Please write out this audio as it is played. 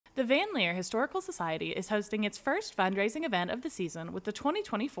The Van Lear Historical Society is hosting its first fundraising event of the season with the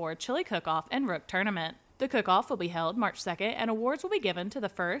 2024 Chili Cook-Off and Rook Tournament. The cook-off will be held March 2nd, and awards will be given to the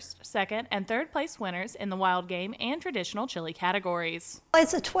first, second, and third place winners in the wild game and traditional chili categories.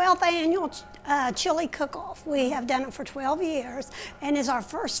 It's the 12th annual chili cook-off. We have done it for 12 years, and is our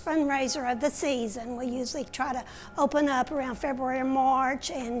first fundraiser of the season. We usually try to open up around February or March,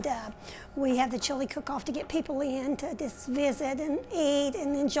 and we have the chili cook-off to get people in to just visit and eat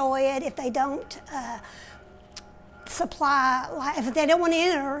and enjoy it. If they don't if they don't want to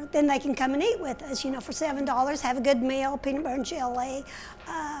enter, then they can come and eat with us, you know, for $7, have a good meal, peanut butter and jelly,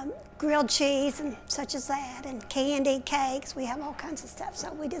 grilled cheese and such as that, and candy, cakes. We have all kinds of stuff.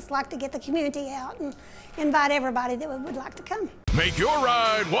 So we just like to get the community out and invite everybody that would like to come. Make your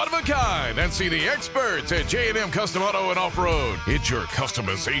ride one of a kind and see the experts at J&M Custom Auto and Off-Road. It's your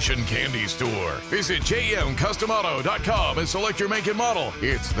customization candy store. Visit jmcustomauto.com and select your make and model.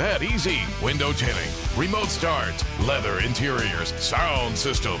 It's that easy. Window tinting, remote starts, leather interiors, sound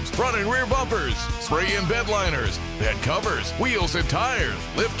systems, front and rear bumpers, spray and bed liners, bed covers, wheels and tires,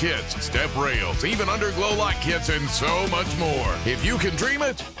 lift kits, step rails, even underglow light kits, and so much more. If you can dream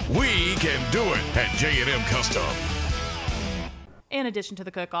it, we can do it at J&M Custom. In addition to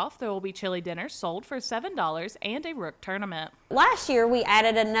the cook-off, there will be chili dinners sold for $7 and a Rook tournament. Last year we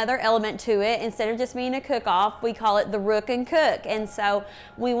added another element to it. Instead of just being a cook-off, we call it the Rook and Cook. And so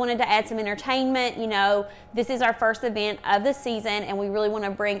we wanted to add some entertainment. You know, this is our first event of the season, and we really want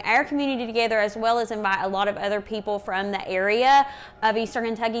to bring our community together as well as invite a lot of other people from the area of Eastern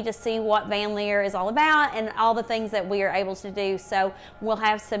Kentucky to see what Van Lear is all about and all the things that we are able to do. So we'll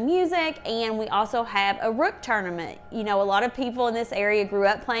have some music, and we also have a Rook tournament. You know, a lot of people in this area grew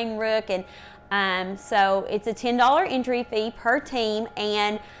up playing Rook, and so it's a $10 entry fee per team,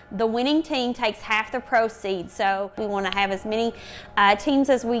 and the winning team takes half the proceeds. So we want to have as many teams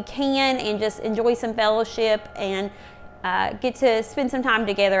as we can and just enjoy some fellowship and get to spend some time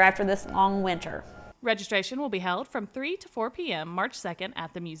together after this long winter. Registration will be held from 3 to 4 p.m. March 2nd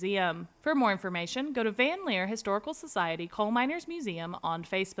at the museum. For more information, go to Van Lear Historical Society Coal Miners Museum on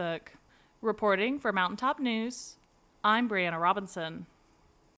Facebook. Reporting for Mountaintop News, I'm Brianna Robinson.